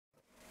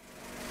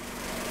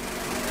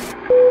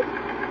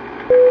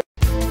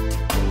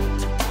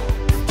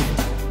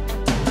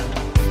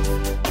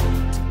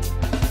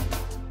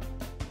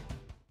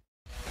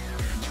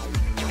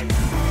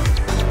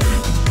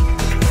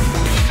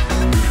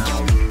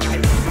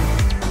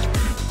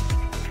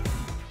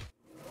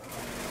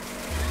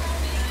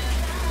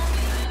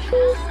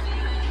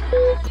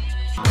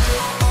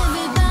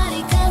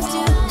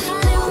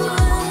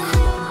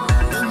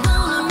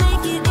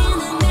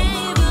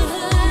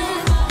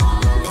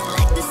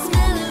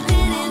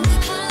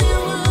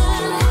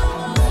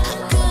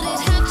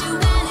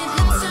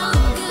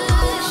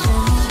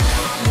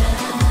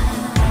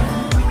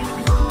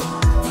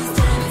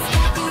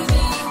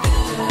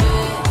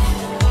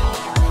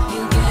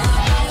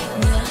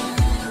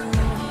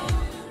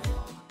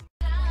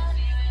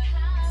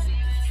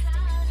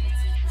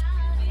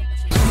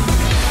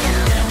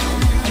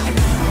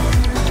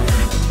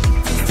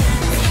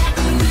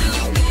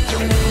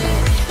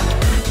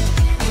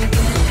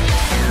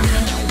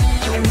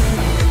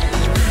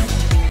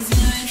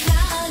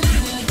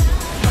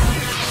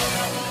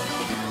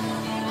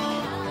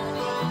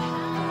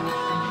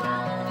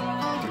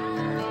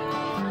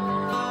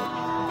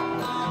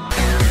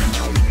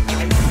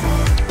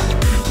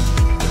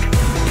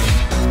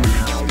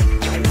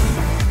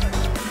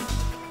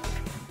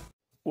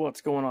What's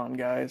going on,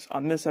 guys?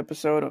 On this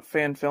episode of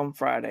Fan Film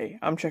Friday,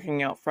 I'm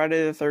checking out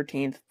Friday the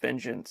 13th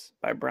Vengeance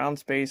by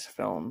Brownspace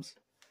Films.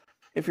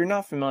 If you're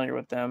not familiar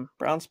with them,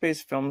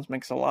 Brownspace Films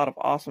makes a lot of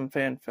awesome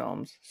fan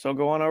films, so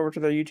go on over to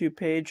their YouTube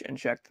page and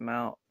check them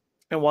out.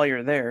 And while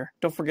you're there,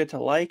 don't forget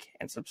to like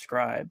and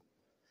subscribe.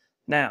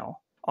 Now,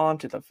 on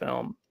to the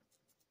film.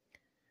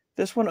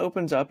 This one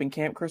opens up in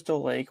Camp Crystal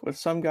Lake with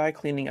some guy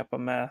cleaning up a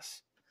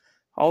mess.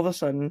 All of a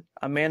sudden,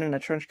 a man in a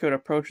trench coat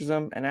approaches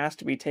him and asks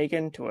to be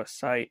taken to a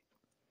site.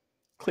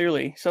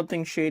 Clearly,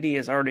 something shady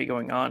is already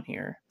going on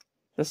here.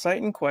 The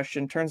site in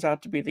question turns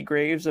out to be the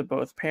graves of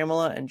both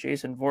Pamela and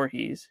Jason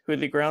Voorhees, who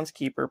the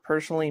groundskeeper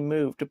personally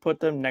moved to put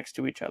them next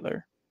to each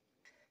other.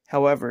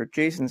 However,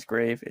 Jason's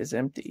grave is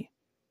empty.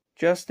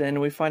 Just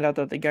then, we find out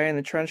that the guy in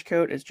the trench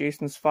coat is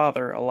Jason's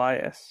father,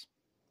 Elias.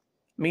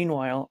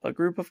 Meanwhile, a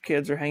group of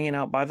kids are hanging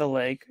out by the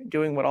lake,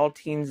 doing what all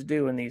teens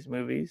do in these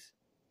movies.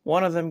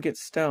 One of them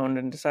gets stoned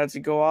and decides to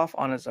go off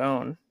on his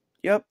own.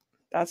 Yep,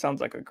 that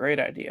sounds like a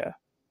great idea.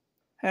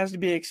 As to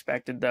be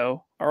expected,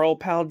 though, our old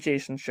pal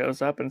Jason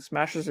shows up and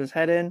smashes his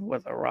head in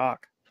with a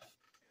rock.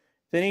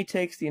 Then he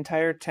takes the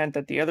entire tent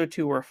that the other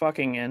two were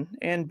fucking in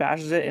and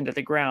bashes it into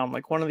the ground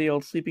like one of the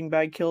old sleeping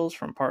bag kills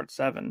from Part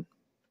 7.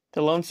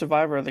 The lone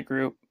survivor of the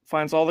group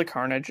finds all the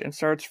carnage and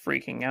starts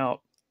freaking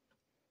out.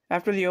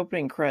 After the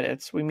opening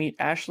credits, we meet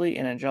Ashley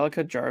and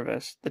Angelica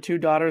Jarvis, the two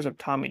daughters of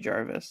Tommy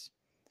Jarvis.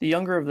 The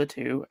younger of the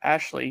two,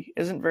 Ashley,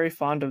 isn't very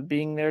fond of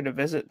being there to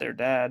visit their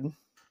dad.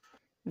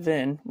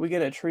 Then, we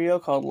get a trio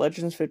called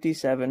Legends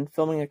 57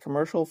 filming a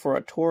commercial for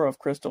a tour of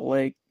Crystal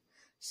Lake,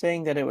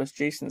 saying that it was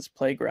Jason's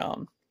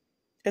playground.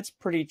 It's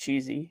pretty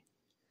cheesy.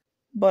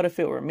 But if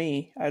it were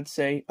me, I'd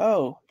say,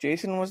 oh,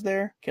 Jason was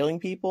there, killing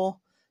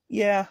people?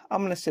 Yeah,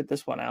 I'm gonna sit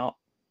this one out.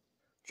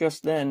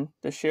 Just then,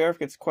 the sheriff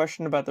gets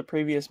questioned about the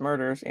previous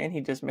murders and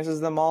he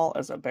dismisses them all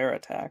as a bear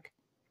attack.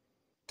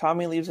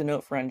 Tommy leaves a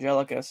note for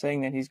Angelica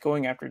saying that he's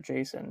going after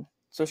Jason,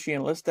 so she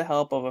enlists the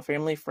help of a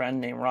family friend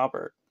named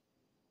Robert.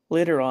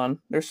 Later on,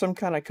 there's some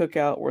kind of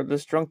cookout where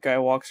this drunk guy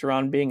walks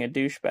around being a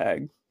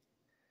douchebag.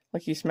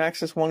 Like he smacks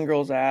this one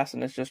girl's ass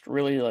and it's just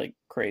really,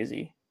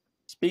 crazy.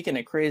 Speaking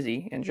of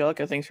crazy,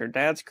 Angelica thinks her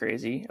dad's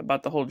crazy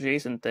about the whole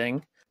Jason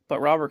thing,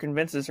 but Robert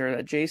convinces her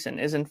that Jason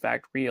is in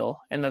fact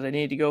real and that they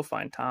need to go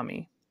find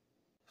Tommy.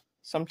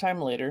 Sometime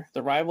later,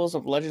 the rivals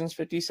of Legends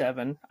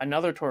 57,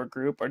 another tour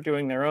group, are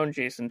doing their own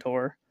Jason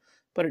tour,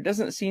 but it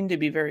doesn't seem to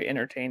be very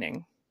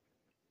entertaining.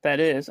 That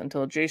is,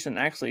 until Jason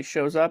actually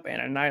shows up and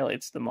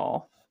annihilates them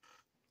all.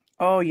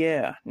 Oh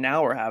yeah,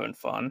 now we're having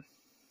fun.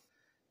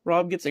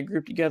 Rob gets a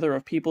group together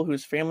of people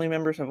whose family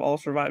members have all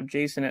survived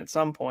Jason at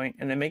some point,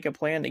 and they make a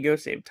plan to go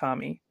save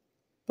Tommy.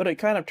 But it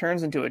kind of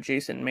turns into a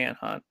Jason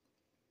manhunt.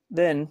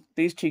 Then,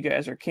 these two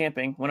guys are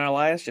camping when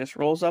Elias just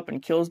rolls up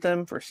and kills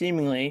them for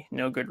seemingly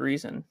no good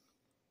reason.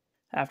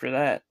 After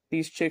that,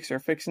 these chicks are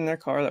fixing their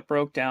car that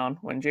broke down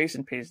when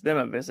Jason pays them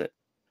a visit.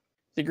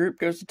 The group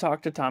goes to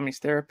talk to Tommy's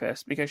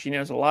therapist because she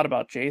knows a lot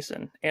about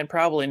Jason, and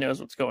probably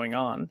knows what's going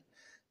on,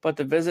 but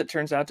the visit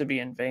turns out to be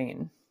in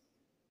vain.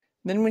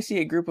 Then we see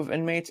a group of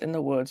inmates in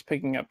the woods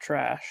picking up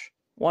trash,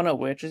 one of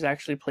which is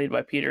actually played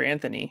by Peter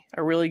Anthony,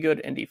 a really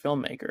good indie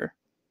filmmaker.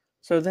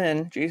 So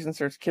then, Jason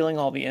starts killing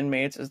all the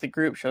inmates as the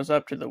group shows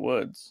up to the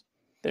woods.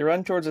 They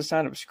run towards the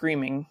sound of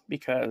screaming,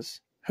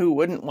 because who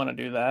wouldn't want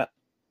to do that?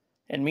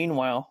 And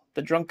meanwhile,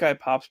 the drunk guy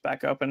pops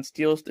back up and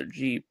steals their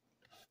Jeep.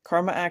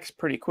 Karma acts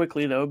pretty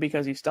quickly though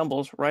because he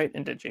stumbles right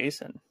into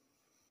Jason.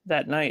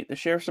 That night, the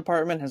sheriff's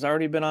department has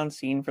already been on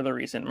scene for the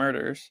recent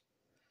murders.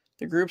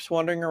 The group's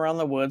wandering around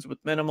the woods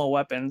with minimal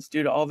weapons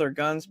due to all their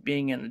guns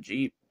being in the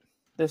Jeep.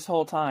 This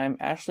whole time,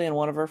 Ashley and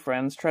one of her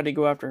friends try to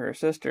go after her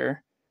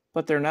sister,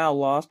 but they're now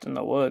lost in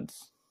the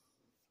woods.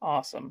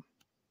 Awesome.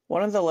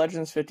 One of the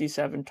Legends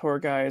 57 tour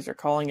guys are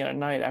calling it a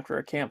night after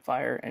a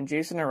campfire, and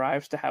Jason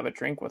arrives to have a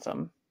drink with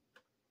them.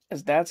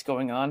 As that's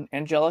going on,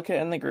 Angelica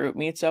and the group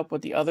meets up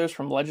with the others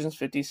from Legends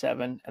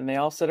 57, and they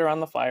all sit around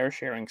the fire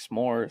sharing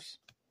s'mores.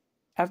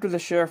 After the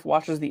sheriff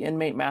watches the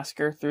inmate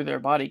massacre through their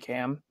body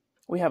cam,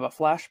 we have a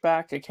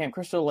flashback to Camp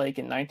Crystal Lake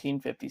in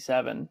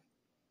 1957.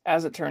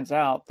 As it turns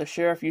out, the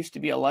sheriff used to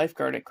be a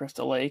lifeguard at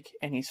Crystal Lake,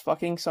 and he's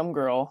fucking some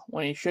girl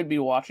when he should be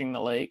watching the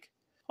lake.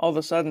 All of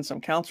a sudden,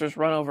 some counselors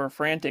run over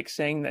frantic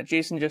saying that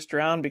Jason just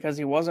drowned because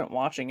he wasn't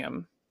watching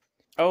him.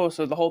 Oh,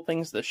 so the whole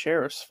thing's the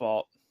sheriff's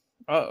fault.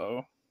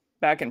 Uh-oh.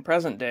 Back in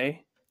present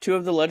day, two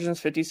of the Legends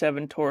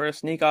 57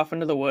 tourists sneak off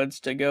into the woods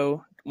to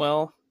go,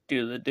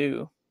 do the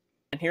do.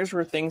 And here's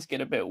where things get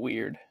a bit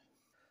weird.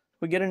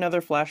 We get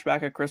another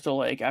flashback of Crystal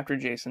Lake after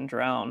Jason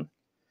drowned.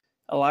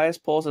 Elias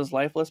pulls his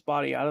lifeless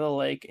body out of the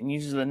lake and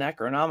uses the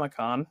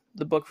Necronomicon,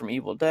 the book from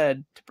Evil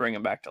Dead, to bring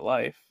him back to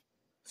life.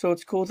 So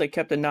it's cool they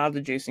kept a nod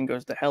to Jason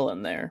Goes to Hell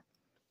in there.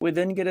 We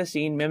then get a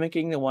scene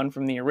mimicking the one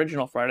from the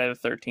original Friday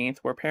the 13th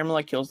where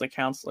Pamela kills the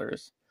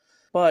counselors.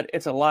 But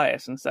it's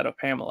Elias instead of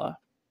Pamela.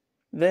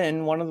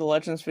 Then, one of the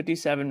Legends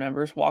 57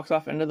 members walks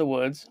off into the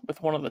woods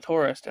with one of the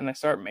tourists and they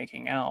start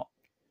making out.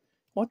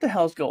 What the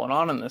hell's going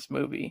on in this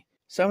movie?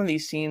 Some of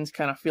these scenes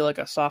kind of feel like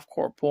a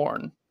softcore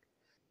porn.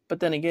 But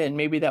then again,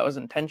 maybe that was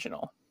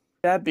intentional.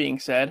 That being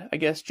said, I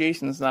guess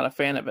Jason's not a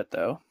fan of it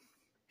though.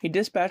 He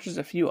dispatches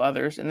a few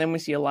others, and then we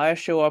see Elias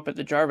show up at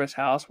the Jarvis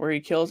house where he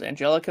kills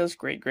Angelica's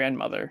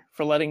great-grandmother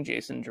for letting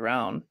Jason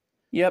drown.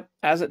 Yep,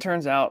 as it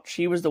turns out,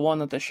 she was the one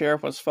that the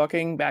sheriff was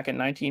fucking back in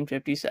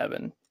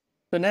 1957.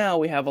 So now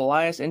we have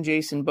Elias and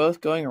Jason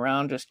both going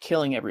around just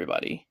killing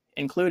everybody,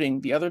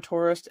 including the other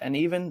tourists and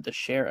even the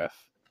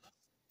sheriff.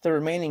 The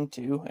remaining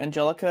two,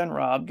 Angelica and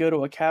Rob, go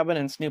to a cabin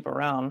and snoop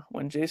around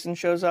when Jason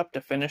shows up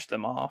to finish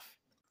them off.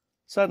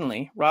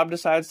 Suddenly, Rob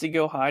decides to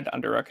go hide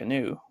under a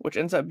canoe, which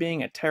ends up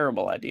being a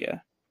terrible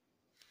idea.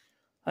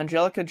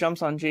 Angelica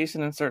jumps on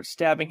Jason and starts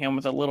stabbing him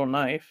with a little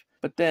knife,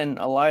 but then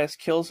Elias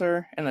kills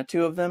her and the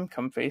two of them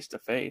come face to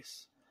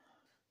face.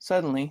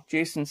 Suddenly,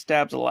 Jason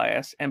stabs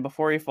Elias, and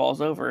before he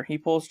falls over, he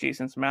pulls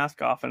Jason's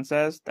mask off and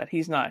says that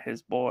he's not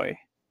his boy.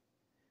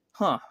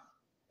 Huh.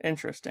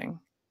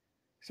 Interesting.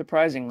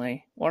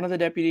 Surprisingly, one of the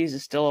deputies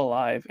is still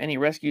alive, and he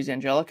rescues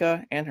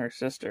Angelica and her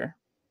sister.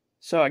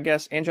 So I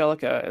guess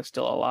Angelica is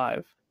still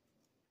alive.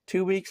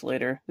 2 weeks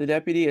later, the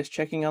deputy is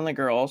checking on the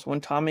girls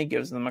when Tommy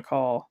gives them a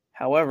call.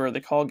 However,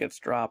 the call gets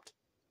dropped.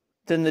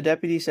 Then the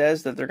deputy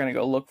says that they're going to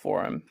go look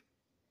for him.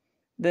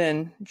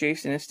 Then,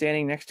 Jason is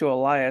standing next to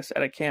Elias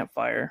at a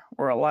campfire,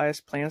 where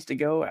Elias plans to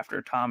go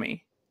after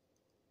Tommy.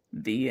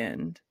 The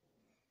end.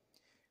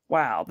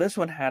 Wow, this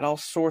one had all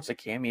sorts of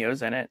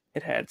cameos in it.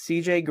 It had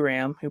CJ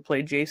Graham, who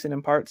played Jason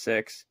in Part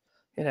 6.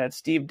 It had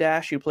Steve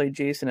Dash, who played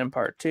Jason in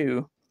Part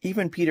 2.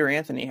 Even Peter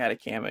Anthony had a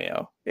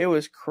cameo. It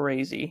was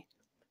crazy.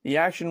 The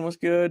action was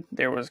good,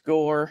 there was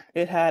gore,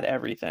 it had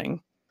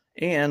everything.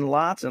 And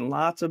lots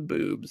of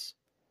boobs.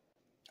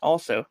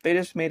 Also, they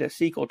just made a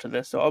sequel to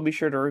this, so I'll be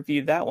sure to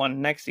review that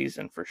one next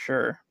season for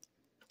sure.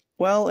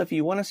 Well, if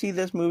you want to see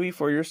this movie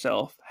for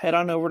yourself, head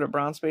on over to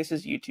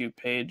Brownspace's YouTube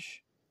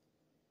page.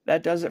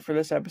 That does it for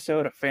this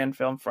episode of Fan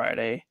Film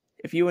Friday.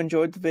 If you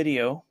enjoyed the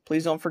video,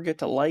 please don't forget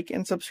to like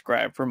and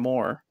subscribe for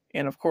more.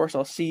 And of course,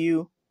 I'll see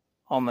you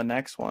on the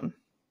next one.